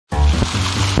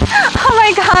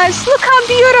much. Look how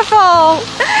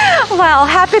beautiful. Well,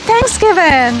 happy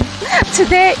Thanksgiving.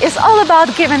 Today is all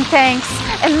about giving thanks.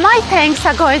 And my thanks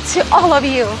are going to all of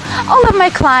you, all of my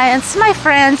clients, my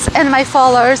friends, and my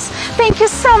followers. Thank you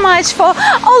so much for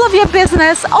all of your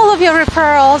business, all of your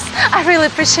referrals. I really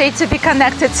appreciate to be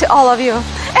connected to all of you.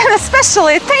 And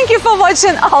especially, thank you for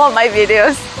watching all of my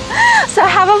videos. So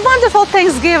have a wonderful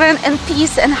Thanksgiving in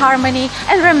peace and harmony.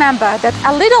 And remember that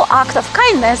a little act of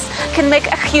kindness can make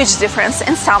a huge difference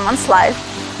in someone's life.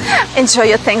 Enjoy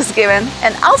your Thanksgiving,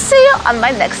 and I'll see you on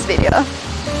my next video.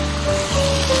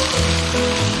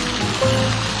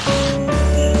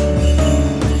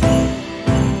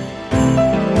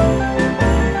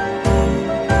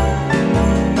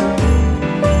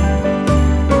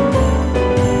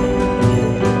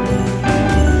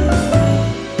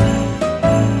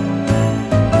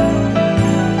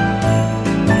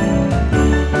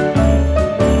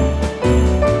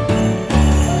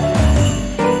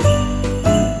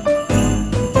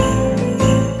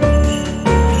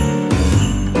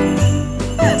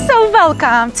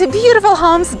 Welcome to Beautiful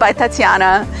Homes by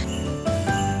Tatiana.